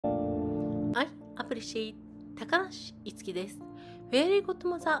Appreciate 高梨いつきです。Very Good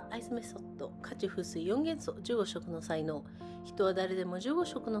Mother Ice Method 価値風水4元素15色の才能。人は誰でも15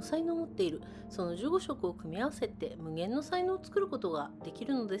色の才能を持っている。その15色を組み合わせて無限の才能を作ることができ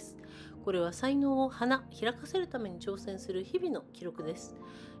るのです。これは才能を花開かせるために挑戦する日々の記録です。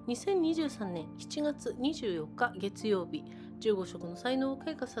2023年7月24日月曜日、15色の才能を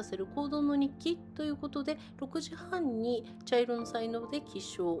開花させる行動の日記ということで、6時半に茶色の才能で起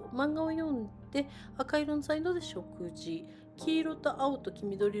床、漫画を読んで赤色の才能で食事、黄色と青と黄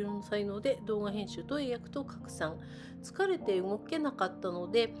緑色の才能で動画編集と英訳と拡散。疲れて動けなかったの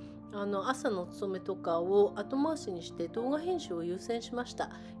で朝の勤めとかを後回しにして動画編集を優先しまし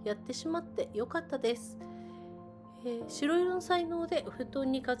た。やってしまって良かったです。白色の才能で布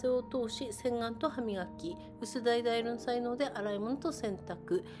団に風を通し洗顔と歯磨き、薄橙色の才能で洗い物と洗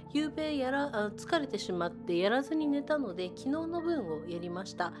濯、夕べ疲れてしまってやらずに寝たので昨日の分をやりま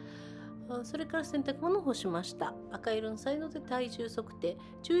した。それから洗濯物を干しました。赤色の才能で体重測定、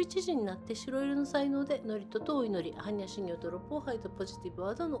11時になって白色の才能で祝詞とお祈り、般若心経と六方拝とポジティブ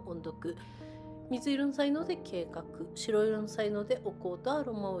ワードの音読、水色の才能で計画、白色の才能でお香とア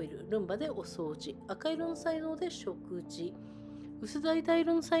ロマオイル、ルンバでお掃除、赤色の才能で食事、薄橙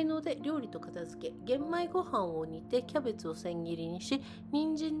色の才能で料理と片付け、玄米ご飯を煮てキャベツを千切りにし、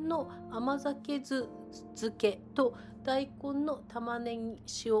人参の甘酒漬けと大根の玉ねぎ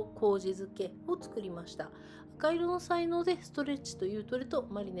塩麹漬けを作りました。赤色の才能でストレッチとユウトレと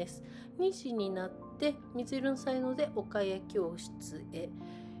マリネス、2時になって水色の才能で岡谷教室へ、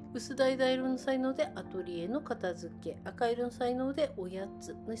薄橙色の才能でアトリエの片付け、赤色の才能でおや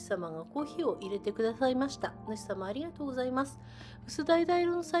つ主様がコーヒーを入れてくださいました。主様ありがとうございます。薄橙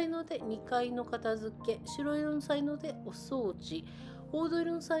色の才能で2階の片付け、白色の才能でお掃除、黄土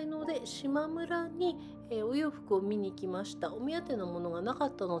色の才能で島村にお洋服を見に行きました。お目当てのものがなか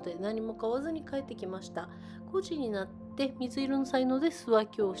ったので何も買わずに帰ってきました。5時になって水色の才能で諏訪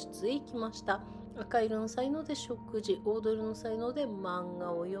教室へ行きました。赤色の才能で食事、黄土色の才能で漫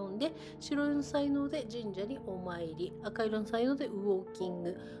画を読んで、白色の才能で神社にお参り、赤色の才能でウォーキン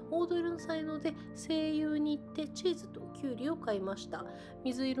グ、黄土色の才能で声優に行ってチーズときゅうりを買いました。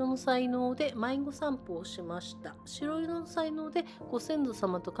水色の才能で迷子散歩をしました。白色の才能でご先祖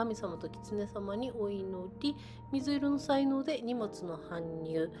様と神様と狐様にお祈り、水色の才能で荷物の搬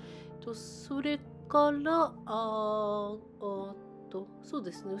入、それからそう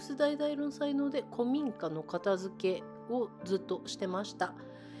ですね、薄橙色の才能で古民家の片付けをずっとしてました。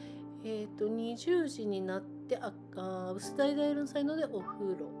20時になって薄橙色の才能でお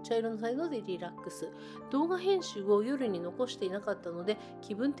風呂、茶色の才能でリラックス、動画編集を夜に残していなかったので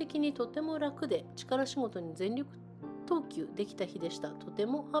気分的にとても楽で力仕事に全力投球できた日でした。とて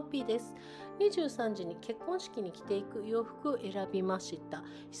もハッピーです。23時に結婚式に着ていく洋服を選びました。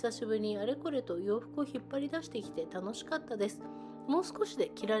久しぶりにあれこれと洋服を引っ張り出してきて楽しかったです。もう少し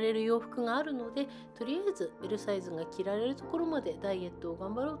で着られる洋服があるので、とりあえず L サイズが着られるところまでダイエットを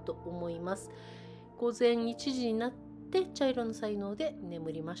頑張ろうと思います。午前1時になって茶色の才能で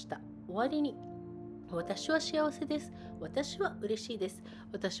眠りました。終わりに、私は幸せです。私は嬉しいです。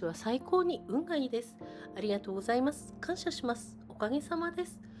私は最高に運がいいです。ありがとうございます。感謝します。おかげさまで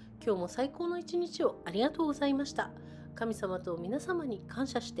す。今日も最高の一日をありがとうございました。神様と皆様に感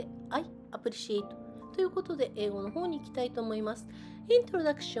謝して I Appreciate ということで英語の方に行きたいと思います。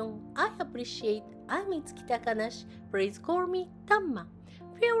Introduction. I Appreciate.I'm Takanashi.Please call me Tamma.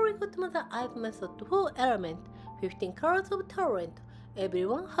 Very good mother I've method for element. 15 colors of talent.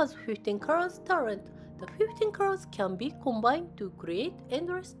 Everyone has 15 colors talent. The 15 colors can be combined to create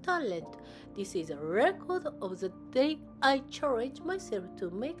endless talent. This is a record of the day I challenge myself to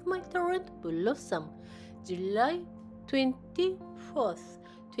make my talent blossom. July 24th,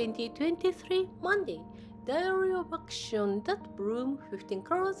 2023, Monday. Diary of action that bloom 15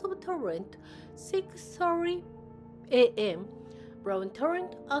 colors of talent. 6:30 a.m. Brown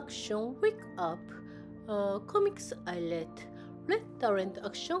talent action wake up. Comics I read. Red talent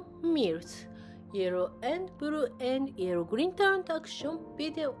action meals. Yellow and blue and yellow green talent action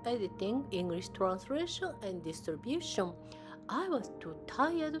video editing, English translation and distribution. I was too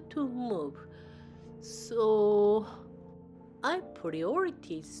tired to move, so I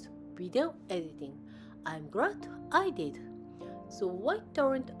prioritized video editing. I'm glad I did. So white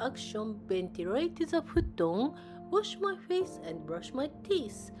talent action ventilate the futon, wash my face and brush my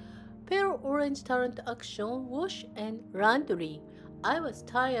teeth. Pale orange talent action wash and laundry. I was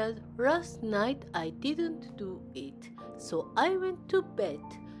tired last night. I didn't do it, so I went to bed.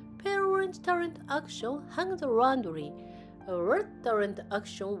 Pale orange talent action hang the laundry. Red talent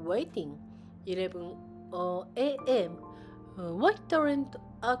action waiting. 11 a.m. White talent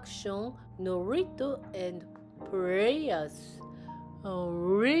action, no ritual and prayers.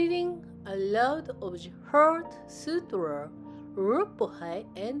 Reading aloud of the Heart Sutra, Rupohai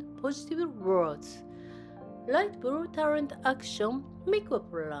and positive words. Light blue talent action, make a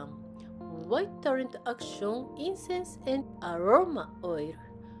plan. White talent action, incense and aroma oil.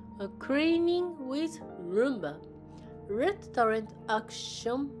 Cleaning with Roomba. Red talent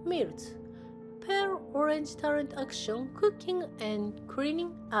action, meals. Pale orange talent action, cooking and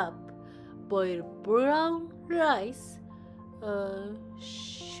cleaning up. Boil brown rice.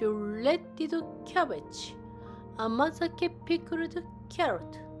 Shredded cabbage. Amazake pickled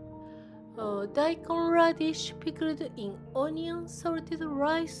carrot. Daikon radish pickled in onion, salted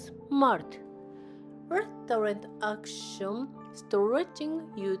rice, malt. Red talent action, stretching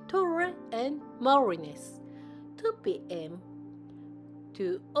Utore and Marines. 2 p.m.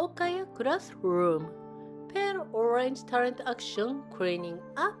 to Okaya classroom. Pale orange talent action, cleaning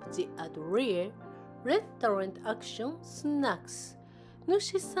up the atelier. Red talent action, snacks.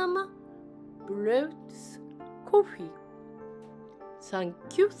 Nushi-sama brews coffee. Thank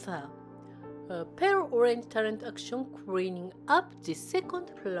you, sir. Pale orange talent action, cleaning up the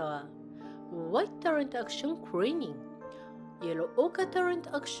second floor. White talent action, cleaning. Yellow ochre talent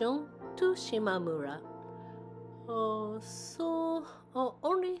action, to Shimamura.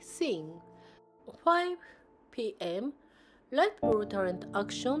 Only thing. 5 p.m. Light blue talent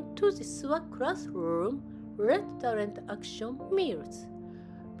action, to the諏訪classroom. Red talent action, meals.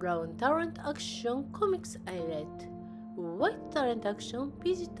 Brown talent action, comics I read. White talent action,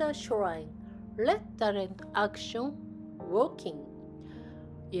 visitor shrine. Red talent action, walking.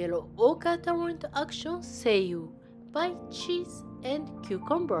 Yellow ochre talent action, seiyu. Buy cheese and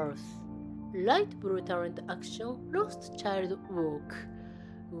cucumbers. Light blue talent action, lost child walk.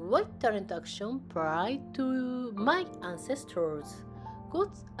 White talent action, pray to my ancestors,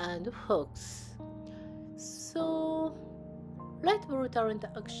 goats and hogs. So, light blue talent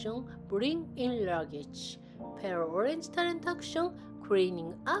action, bring in luggage. Pale orange talent action,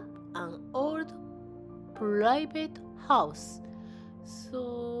 cleaning up an old private house.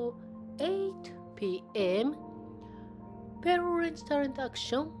 So, 8 p.m. Pale orange talent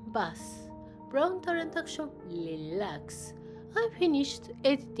action, bath. Brown talent action, relax. I finished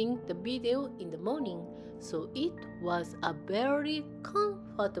editing the video in the morning, so it was a very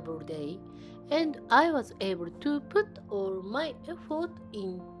comfortable day, and I was able to put all my effort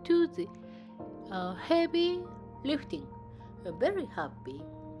into the heavy lifting. Very happy.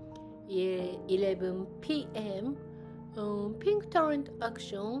 11 p.m. Pink talent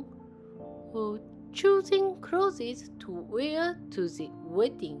action, choosing clothes to wear to the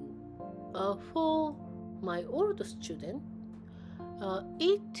wedding. For my old student,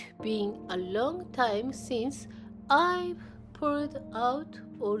 it been a long time since I've pulled out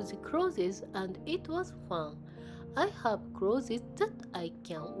all the clothes and it was fun. I have clothes that I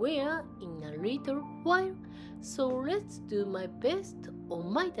can wear in a little while, so let's do my best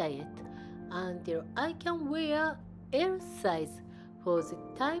on my diet until I can wear L size for the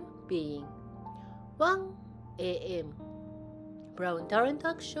time being. 1 a.m. Brown talent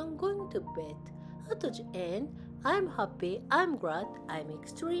action, going to bed. At the end, I'm happy, I'm glad, I'm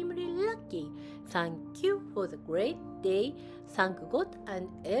extremely lucky. Thank you for the great day. Thank God and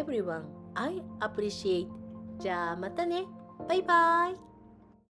everyone. I appreciate. じゃあまたね。バイバイ。